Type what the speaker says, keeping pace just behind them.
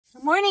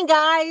Good morning,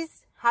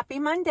 guys. Happy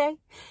Monday.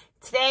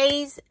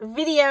 Today's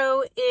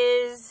video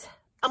is,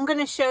 I'm going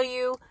to show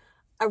you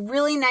a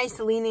really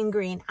nice lean-in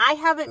green. I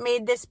haven't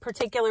made this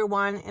particular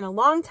one in a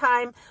long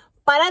time,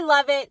 but I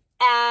love it.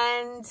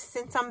 And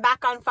since I'm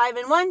back on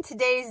 5-in-1,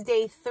 today's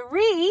day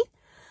 3,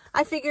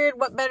 I figured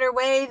what better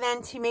way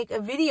than to make a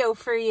video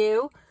for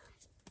you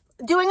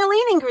doing a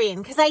lean-in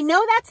green, because I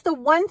know that's the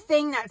one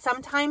thing that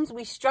sometimes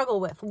we struggle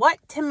with, what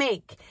to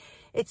make.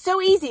 It's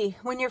so easy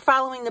when you're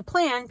following the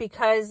plan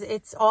because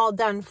it's all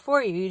done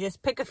for you. You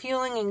just pick a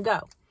fueling and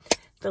go.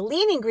 The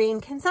lean-in green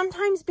can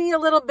sometimes be a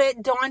little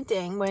bit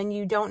daunting when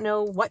you don't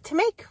know what to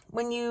make,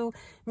 when you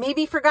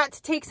maybe forgot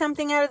to take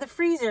something out of the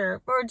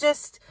freezer, or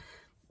just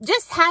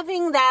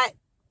having that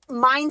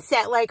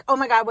mindset like, oh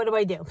my God, what do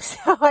I do?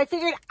 So I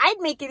figured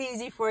I'd make it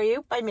easy for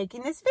you by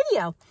making this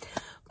video.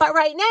 But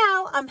right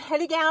now I'm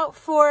heading out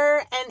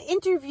for an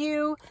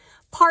interview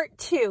part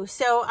 2.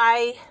 So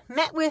I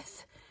met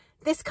with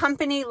this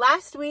company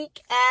last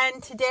week,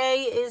 and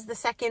today is the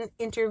second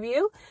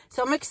interview.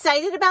 So I'm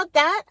excited about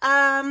that.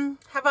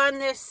 Have on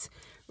this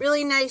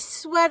really nice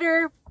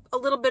sweater, a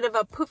little bit of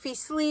a poofy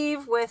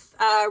sleeve with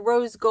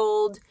rose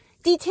gold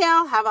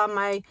detail. Have on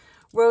my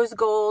rose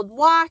gold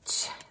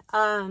watch.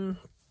 And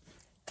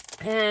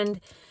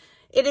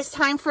it is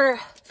time for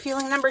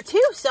fueling number 2.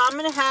 So I'm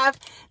going to have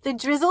the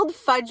drizzled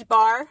fudge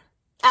bar.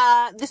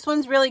 This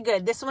one's really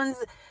good. This one's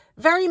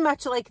very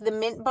much like the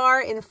mint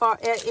bar in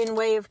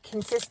way of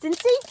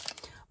consistency,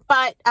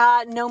 but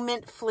no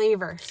mint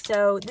flavor.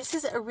 So this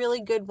is a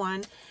really good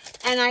one.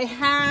 And I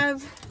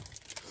have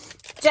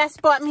Jess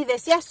bought me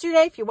this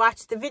yesterday. If you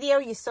watched the video,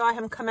 you saw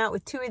him come out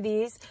with 2 of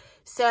these.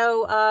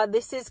 So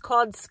this is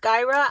called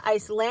Skyra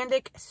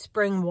Icelandic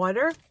Spring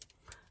Water.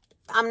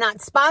 I'm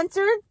not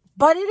sponsored,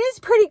 but it is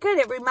pretty good.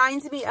 It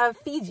reminds me of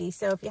Fiji.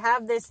 So if you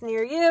have this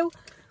near you,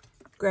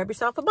 grab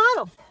yourself a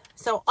bottle.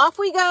 So off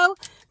we go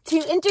to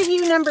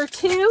interview number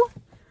 2,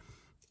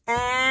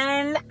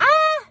 and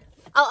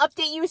I'll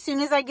update you as soon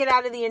as I get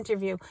out of the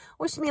interview.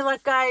 Wish me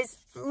luck, guys.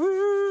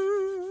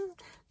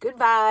 Good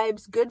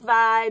vibes, good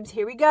vibes.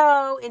 Here we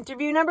go.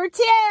 Interview number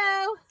 2.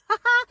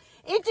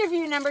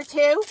 Interview number 2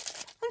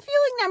 and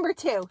fueling number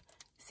 2.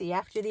 See you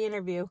after the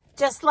interview.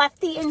 Just left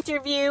the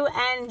interview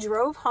and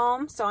drove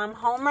home. So I'm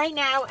home right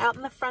now out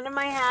in the front of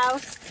my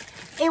house.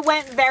 It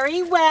went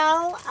very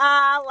well.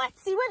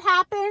 Let's see what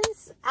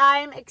happens.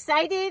 I'm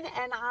excited,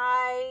 and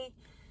I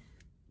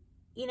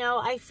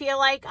feel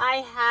like I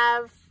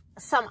have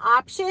some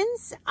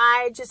options.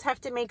 I just have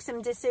to make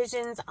some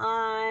decisions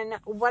on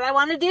what I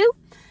want to do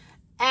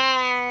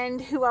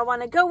and who I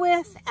want to go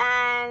with.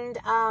 And,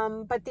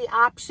 but the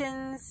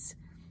options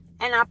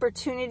and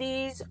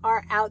opportunities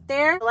are out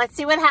there. Let's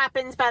see what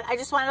happens, but I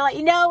just wanted to let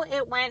you know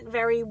it went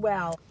very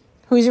well.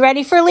 Who's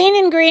ready for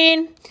lean-in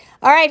green?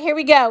 All right, here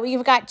we go.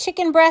 We've got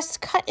chicken breasts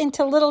cut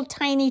into little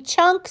tiny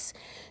chunks,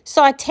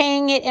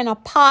 sauteing it in a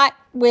pot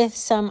with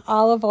some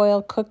olive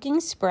oil cooking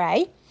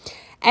spray.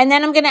 And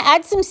then I'm going to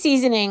add some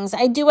seasonings.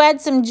 I do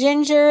add some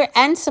ginger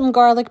and some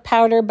garlic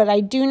powder, but I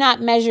do not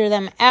measure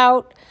them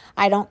out.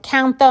 I don't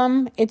count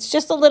them. It's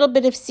just a little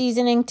bit of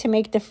seasoning to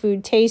make the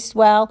food taste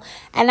well.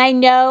 And I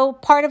know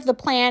part of the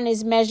plan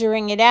is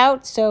measuring it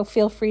out, so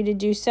feel free to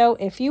do so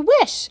if you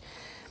wish.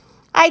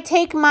 I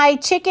take my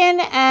chicken,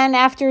 and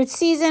after it's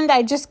seasoned,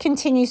 I just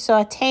continue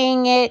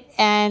sauteing it.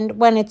 And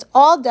when it's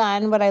all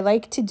done, what I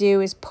like to do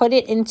is put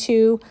it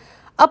into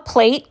a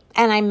plate,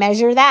 and I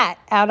measure that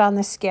out on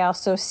the scale.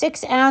 So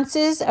 6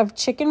 ounces of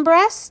chicken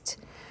breast.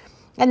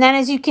 And then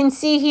as you can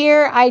see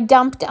here, I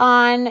dumped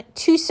on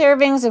 2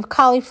 servings of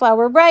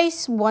cauliflower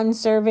rice, 1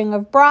 serving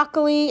of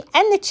broccoli,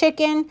 and the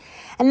chicken.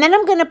 And then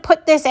I'm going to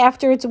put this,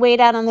 after it's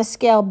weighed out on the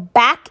scale,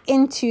 back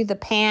into the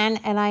pan,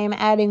 and I am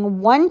adding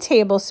 1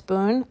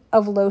 tablespoon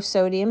of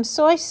low-sodium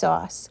soy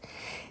sauce.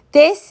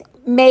 This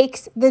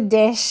makes the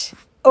dish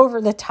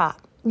over the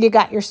top. You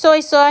got your soy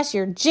sauce,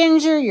 your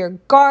ginger, your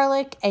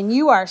garlic, and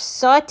you are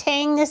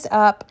sauteing this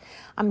up.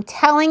 I'm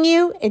telling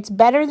you, it's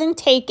better than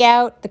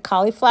takeout. The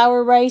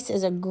cauliflower rice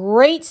is a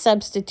great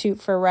substitute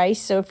for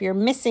rice. So if you're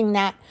missing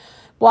that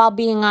while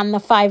being on the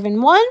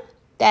 5-in-1,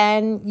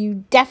 then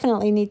you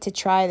definitely need to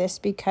try this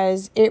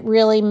because it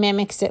really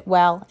mimics it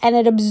well. And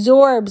it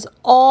absorbs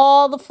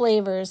all the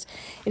flavors.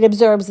 It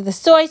absorbs the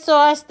soy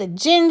sauce, the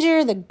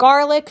ginger, the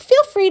garlic.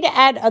 Feel free to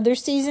add other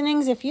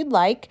seasonings if you'd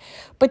like,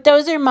 but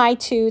those are my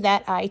 2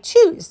 that I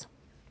choose.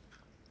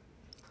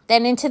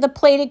 Then into the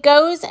plate it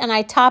goes, and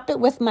I top it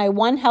with my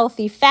 1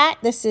 healthy fat.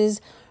 This is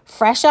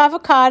fresh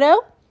avocado.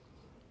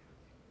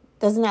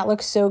 Doesn't that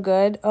look so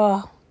good?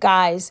 Oh,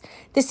 guys,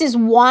 this is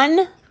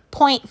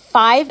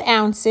 1.5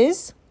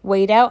 ounces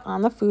weighed out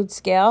on the food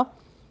scale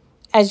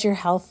as your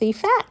healthy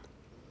fat.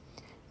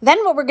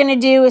 Then what we're going to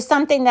do is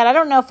something that I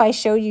don't know if I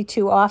show you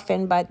too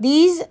often, but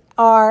these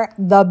are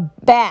the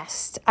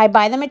best. I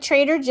buy them at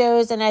Trader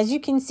Joe's, and as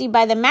you can see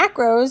by the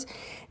macros,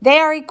 they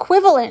are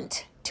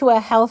equivalent to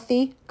a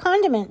healthy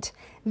condiment.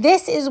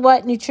 This is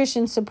what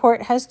Nutrition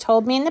Support has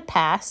told me in the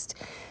past.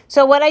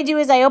 So what I do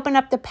is I open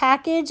up the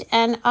package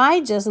and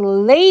I just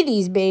lay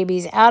these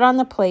babies out on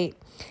the plate.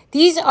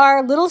 These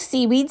are little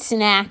seaweed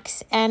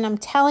snacks, and I'm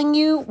telling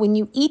you, when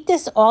you eat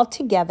this all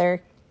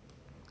together,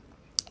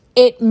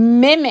 it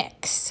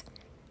mimics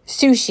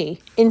sushi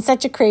in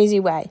such a crazy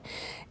way.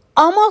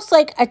 Almost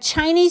like a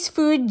Chinese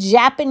food,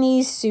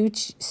 Japanese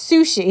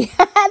sushi.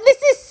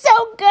 This is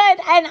so good,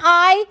 and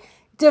I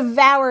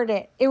devoured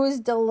it. It was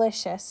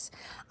delicious.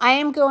 I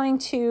am going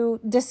to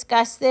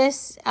discuss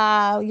this.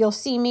 You'll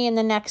see me in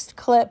the next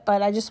clip,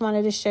 but I just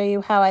wanted to show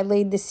you how I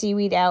laid the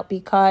seaweed out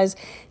because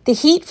the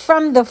heat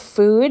from the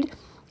food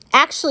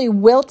actually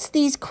wilts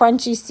these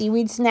crunchy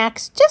seaweed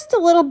snacks just a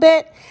little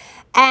bit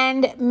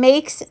and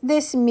makes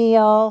this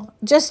meal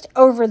just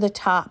over the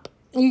top.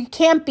 You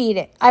can't beat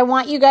it. I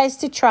want you guys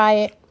to try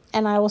it,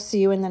 and I will see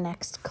you in the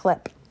next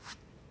clip.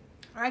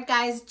 All right,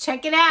 guys,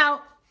 check it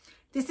out.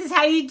 This is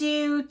how you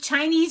do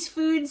Chinese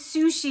food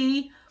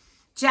sushi,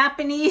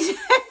 Japanese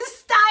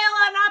style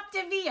on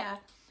Optavia.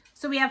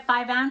 So we have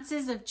 5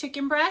 ounces of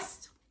chicken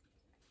breast,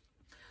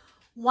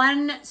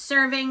 1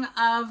 serving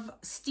of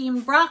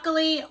steamed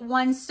broccoli, 2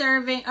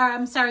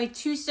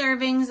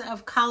 servings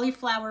of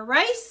cauliflower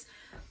rice.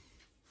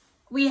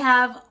 We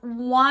have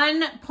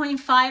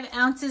 1.5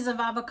 ounces of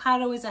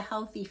avocado as a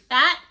healthy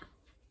fat.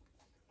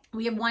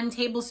 We have 1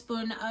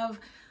 tablespoon of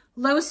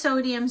low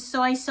sodium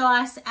soy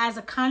sauce as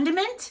a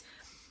condiment.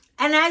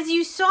 And as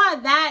you saw,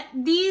 that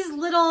these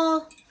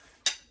little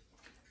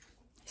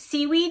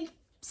seaweed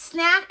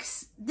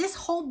snacks, this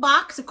whole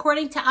box,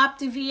 according to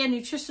Optavia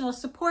Nutritional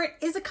Support,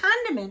 is a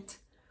condiment.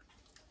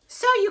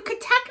 So you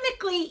could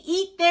technically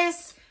eat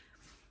this,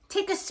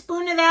 take a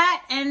spoon of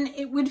that, and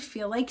it would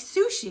feel like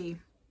sushi.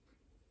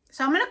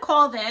 So I'm going to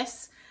call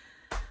this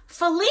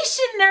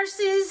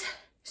Feliciannurse's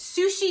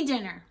Sushi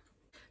Dinner.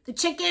 The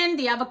chicken,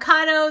 the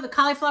avocado, the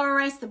cauliflower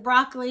rice, the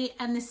broccoli,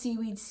 and the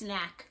seaweed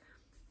snack.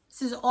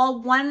 This is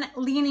all 1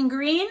 lean and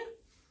green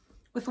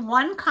with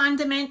 1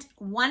 condiment,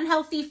 1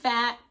 healthy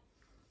fat,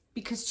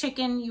 because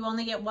chicken you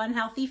only get 1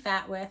 healthy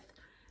fat with,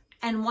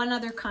 and 1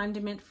 other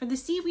condiment for the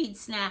seaweed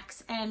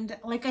snacks. And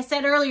like I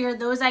said earlier,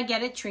 those I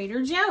get at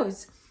Trader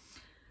Joe's.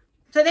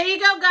 So there you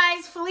go,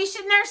 guys.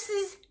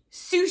 Feliciannurse's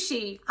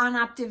sushi on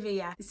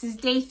Optavia. This is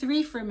day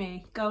 3 for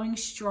me. Going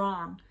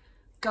strong.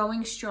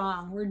 Going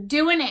strong. We're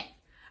doing it.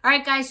 All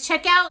right, guys,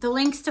 check out the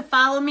links to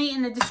follow me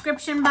in the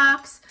description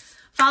box.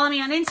 Follow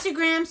me on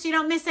Instagram so you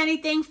don't miss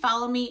anything.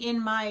 Follow me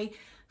in my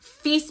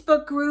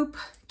Facebook group,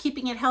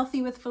 Keeping It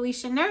Healthy with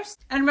Feliciannurse.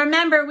 And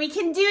remember, we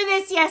can do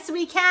this. Yes,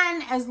 we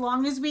can, as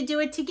long as we do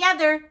it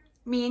together.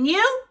 Me and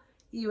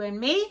you and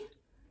me.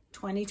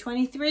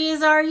 2023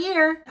 is our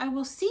year. I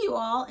will see you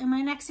all in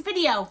my next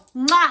video.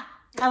 Mwah!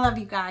 I love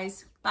you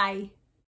guys. Bye.